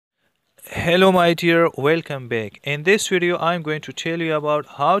Hello my dear, welcome back. In this video I'm going to tell you about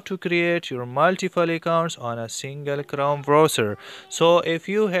how to create your multiple accounts on a single Chrome browser. So if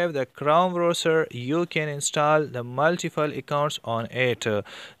you have the Chrome browser, you can install the multiple accounts on it.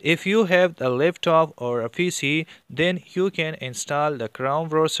 If you have the laptop or a PC, then you can install the Chrome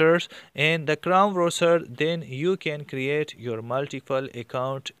browsers, and the Chrome browser, then you can create your multiple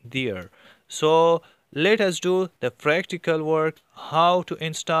account there. So let us do the practical work, how to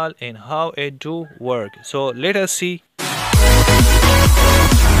install and how it do work. So let us see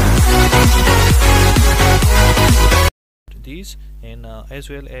these, and as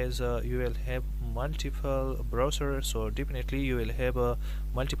well as you will have multiple browsers, so definitely you will have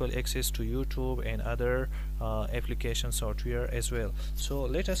multiple access to YouTube and other application software as well. So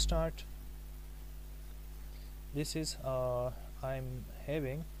let us start. This is I'm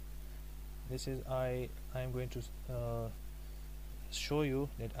having this is I'm going to show you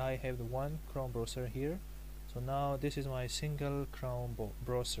that I have the one Chrome browser here. So now this is my single Chrome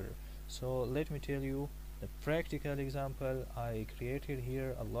browser. So let me tell you the practical example. I created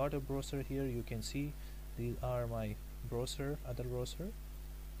here a lot of browser here. You can see these are my other browser.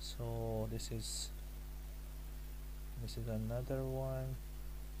 So this is another one,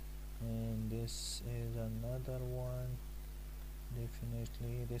 and this is another one.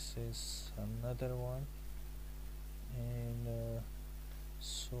 Definitely this is another one, and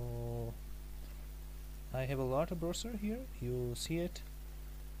so I have a lot of browser here. You see it,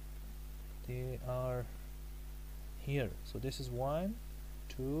 they are here. So this is 1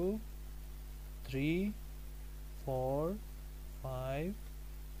 2 3 4 5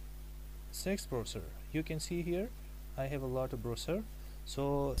 6 browser. You can see here I have a lot of browser.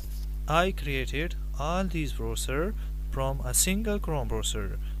 So I created all these browser from a single Chrome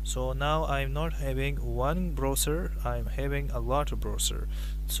browser. So now I'm not having one browser, I'm having a lot of browser.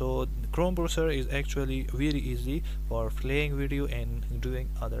 So Chrome browser is actually very easy for playing video and doing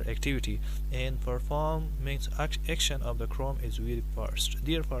other activity, and perform means action of the Chrome is very fast.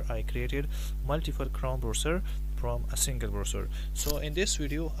 Therefore I created multiple Chrome browser from a single browser. So in this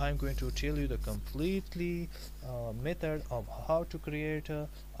video I'm going to tell you the completely method of how to create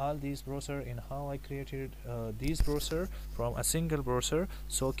all these browser and how I created these browser from a single browser.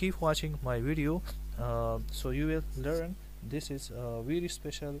 So keep watching my video, so you will learn. This is very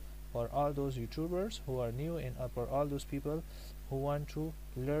special for all those YouTubers who are new, and for all those people who want to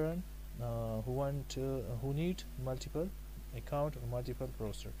learn, who need multiple account or multiple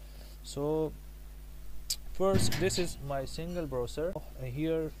browser. So first, this is my single browser.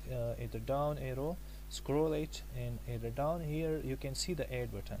 Here at the down arrow, scroll it, and at the down here you can see the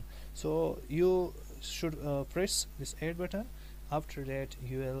add button. So you should press this add button. After that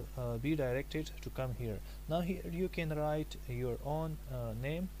you will be directed to come here. Now here you can write your own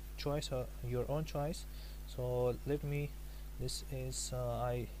name choice, your own choice. So let me, this is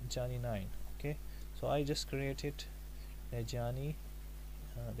Johnny 9. Okay, so I just created a Johnny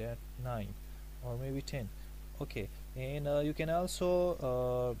that 9 or maybe 10. Okay, and you can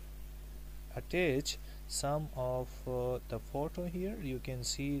also attach some of the photo here. You can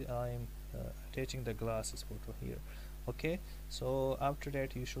see I'm attaching the glasses photo here. Okay, so after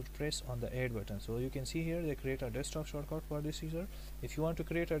that you should press on the add button. So you can see here they create a desktop shortcut for this user. If you want to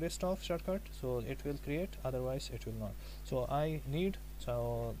create a desktop shortcut, so it will create, otherwise it will not. So I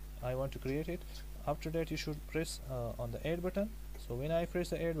want to create it. After that you should press on the add button. So when I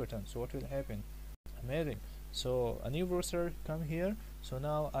press the add button, so what will happen? Amazing. So a new browser come here. So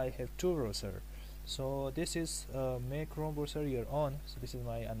now I have two browser. So this is make Chrome browser your own. So this is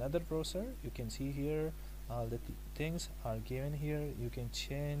my another browser. You can see here all the things are given here. You can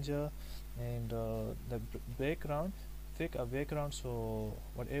change and the background, pick a background, so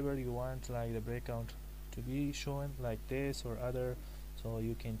whatever you want, like the background to be shown like this or other. So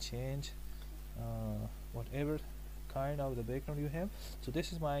you can change whatever kind of the background you have. So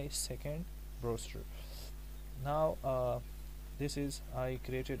this is my second browser. Now this is, I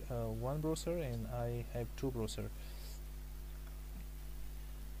created one browser and I have two browser.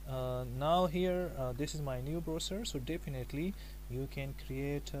 Now here this is my new browser. So definitely you can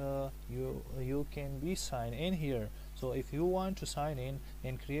create you can be signed in here. So if you want to sign in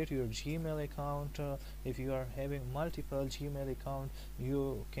and create your Gmail account, if you are having multiple Gmail account,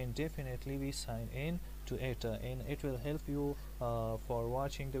 you can definitely be signed in to it, and it will help you for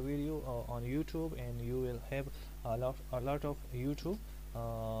watching the video on YouTube, and you will have a lot of YouTube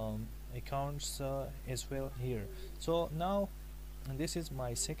accounts as well here. So now, and this is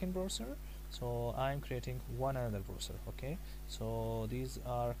my second browser. So I'm creating one another browser. Okay, so these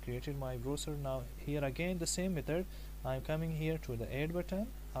are created my browser. Now here again the same method. I'm coming here to the add button.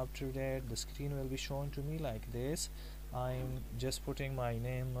 After that the screen will be shown to me like this. I'm just putting my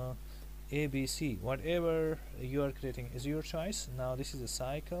name ABC. Whatever you are creating is your choice. Now this is a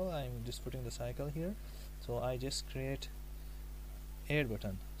cycle. I'm just putting the cycle here, so I just create add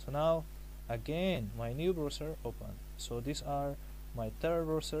button. So now again my new browser open. So these are my third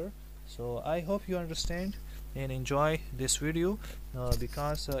browser. So I hope you understand and enjoy this video,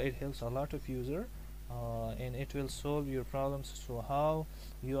 because it helps a lot of user, and it will solve your problems. So how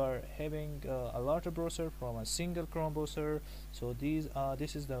you are having a lot of browser from a single Chrome browser. So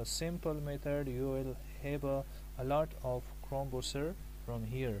this is the simple method. You will have a lot of Chrome browser from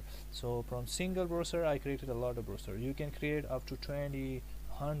here. So from single browser I created a lot of browser. You can create up to 20,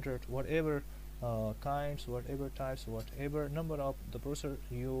 100, whatever kinds, whatever types, whatever number of the browser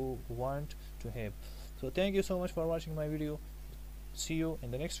you want to have. So thank you so much for watching my video. See you in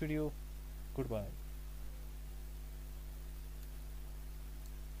the next video. Goodbye.